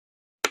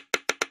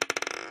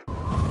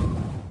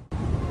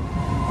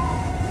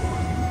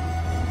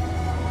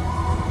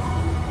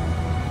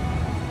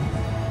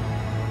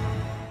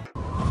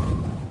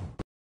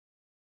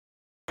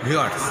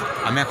Viewers,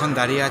 আমি এখন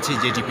দাঁড়িয়ে আছি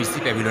জেটিপিসি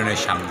প্যাভিলিয়নের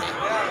সামনে।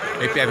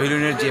 এই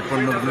প্যাভিলিয়নের যে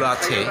পণ্যগুলো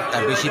আছে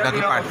তার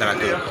বেশিরভাগই পাট দ্বারা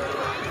তৈরি।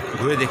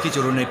 ঘুরে দেখি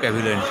চলুন এই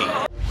প্যাভিলিয়নটি।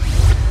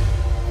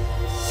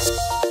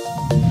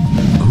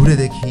 ঘুরে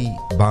দেখি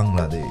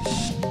বাংলাদেশ।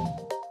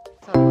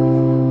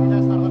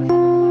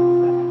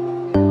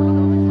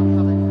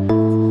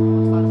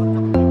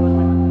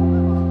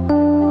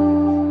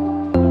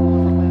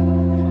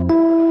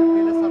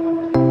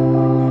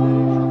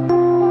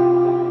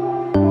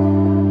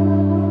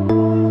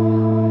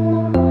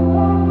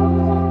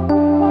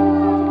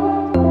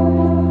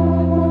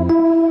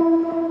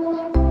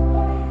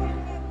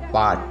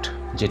 পাট,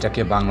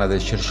 যেটাকে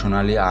বাংলাদেশের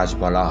সোনালী আঁশ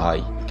বলা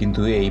হয়,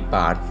 কিন্তু এই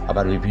পাট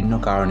আবার বিভিন্ন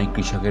কারণে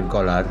কৃষকের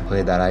গলার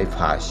হয়ে দাঁড়ায়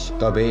ফাঁস।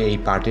 তবে এই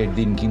পাটের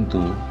দিন কিন্তু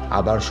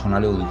আবার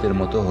সোনালী অতীতের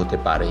মতো হতে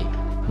পারে।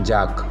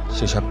 যাক,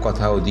 সেসব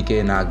কথা ওদিকে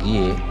না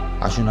গিয়ে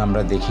আসুন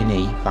আমরা দেখে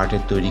নেই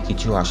পাটের তৈরি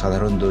কিছু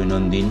অসাধারণ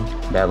দৈনন্দিন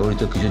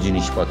ব্যবহৃত কিছু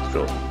জিনিসপত্র।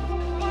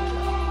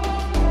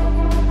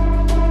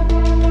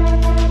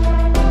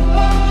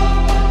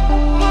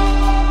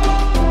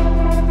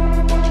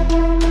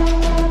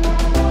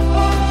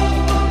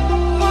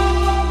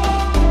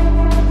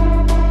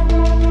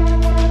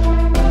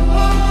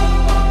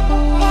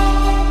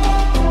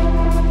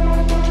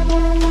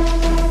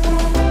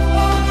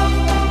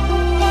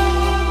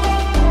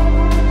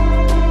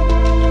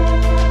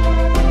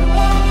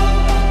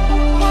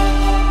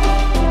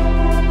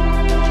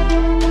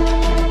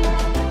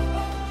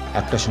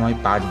 একটা সময়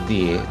পাট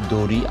দিয়ে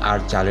দড়ি আর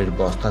চালের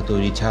বস্তা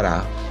তৈরি ছাড়া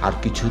আর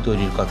কিছু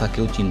তৈরির কথা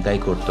কেউ চিন্তাই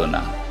করতো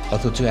না।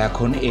 অথচ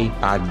এখন এই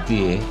পাট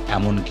দিয়ে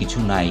এমন কিছু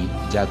নাই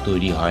যা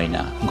তৈরি হয়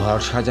না। ঘর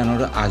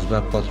সাজানোর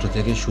আসবাবপত্র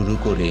থেকে শুরু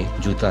করে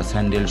জুতা,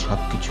 স্যান্ডেল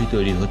সবকিছুই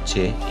তৈরি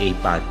হচ্ছে এই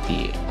পাট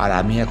দিয়ে। আর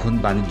আমি এখন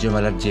বাণিজ্য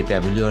মেলার যে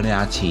প্যাভিলিয়নে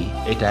আছি,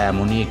 এটা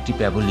এমনই একটি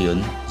প্যাভিলিয়ন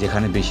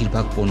যেখানে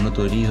বেশিরভাগ পণ্য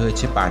তৈরি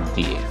হয়েছে পাট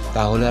দিয়ে।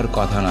 তাহলে আর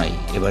কথা নয়,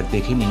 এবার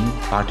দেখে নিন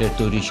পাটের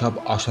তৈরি সব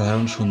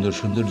অসাধারণ সুন্দর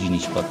সুন্দর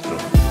জিনিসপত্র।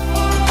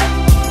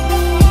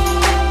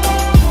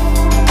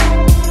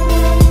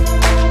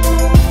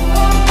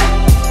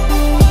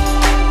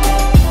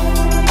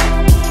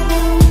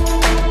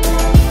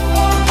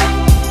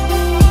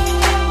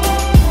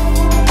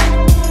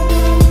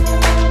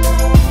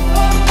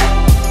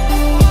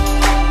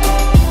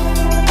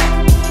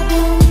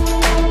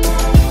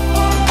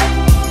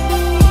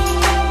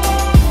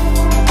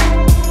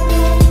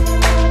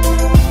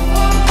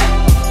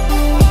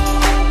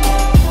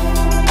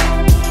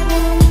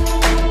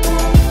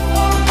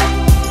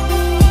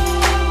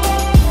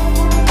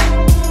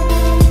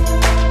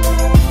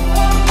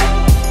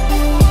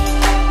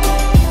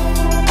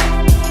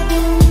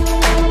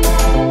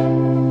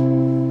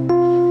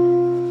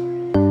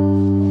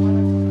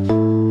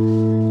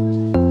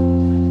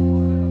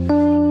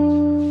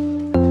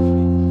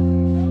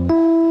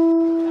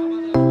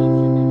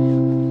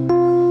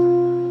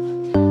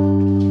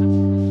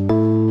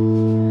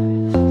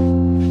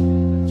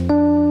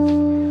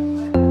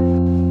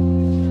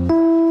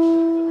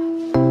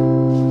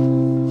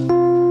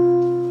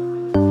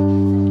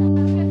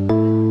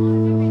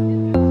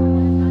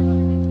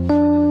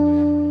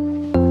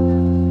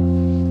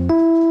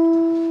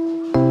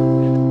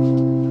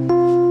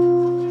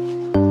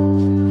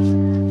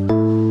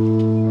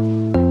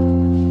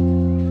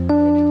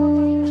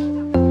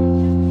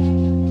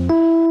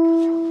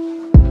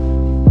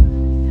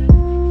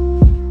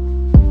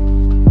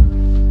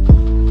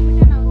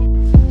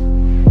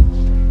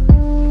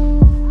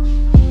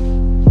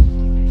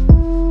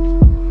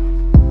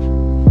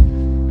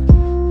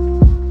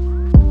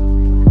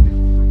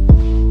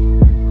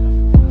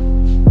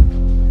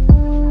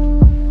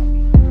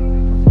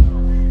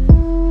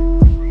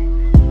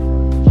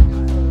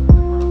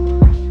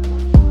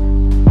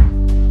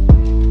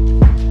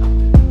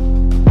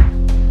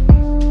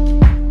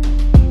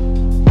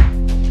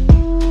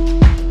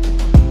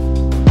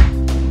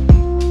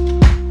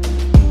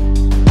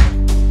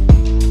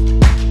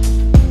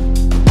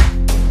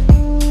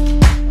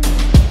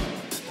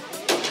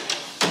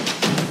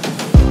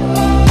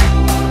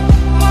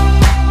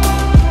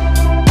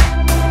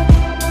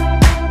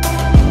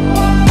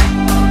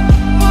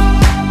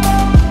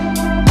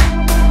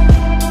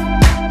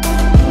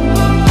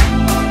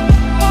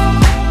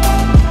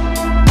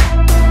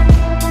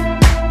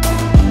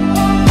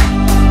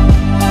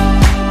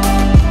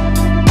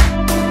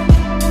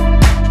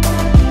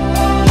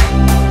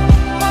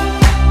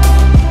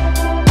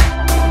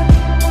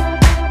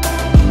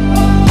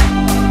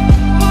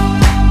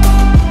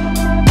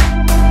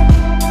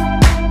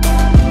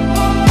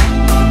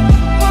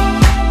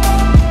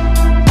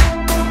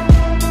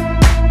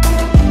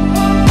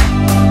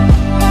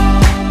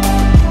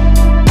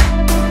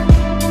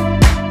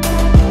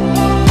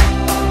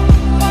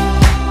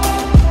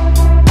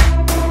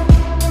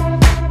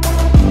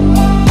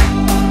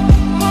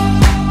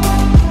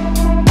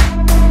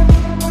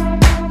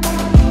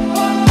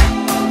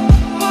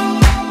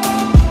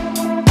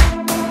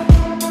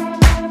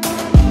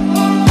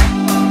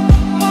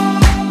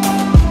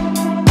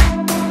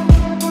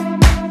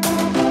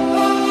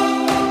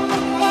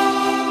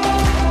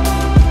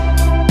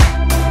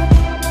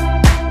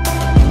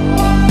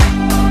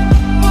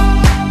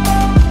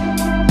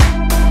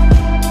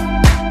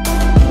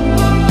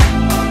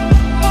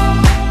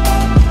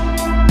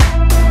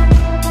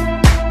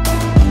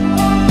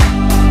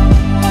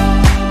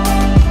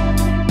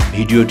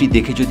 ভিডিওটি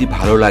দেখে যদি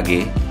ভালো লাগে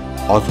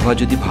অথবা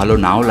যদি ভালো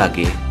নাও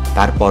লাগে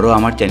তারপরও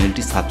আমার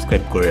চ্যানেলটি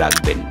সাবস্ক্রাইব করে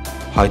রাখবেন।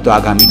 হয়তো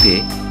আগামীতে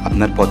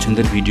আপনার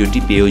পছন্দের ভিডিওটি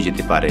পেয়েও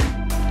যেতে পারেন।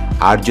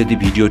 আর যদি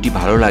ভিডিওটি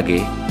ভালো লাগে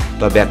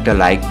তবে একটা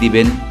লাইক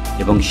দিবেন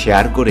এবং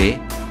শেয়ার করে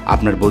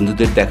আপনার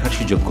বন্ধুদের দেখার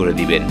সুযোগ করে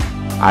দিবেন।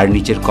 আর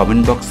নিচের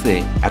কমেন্ট বক্সে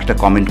একটা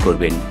কমেন্ট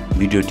করবেন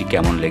ভিডিওটি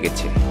কেমন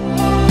লেগেছে।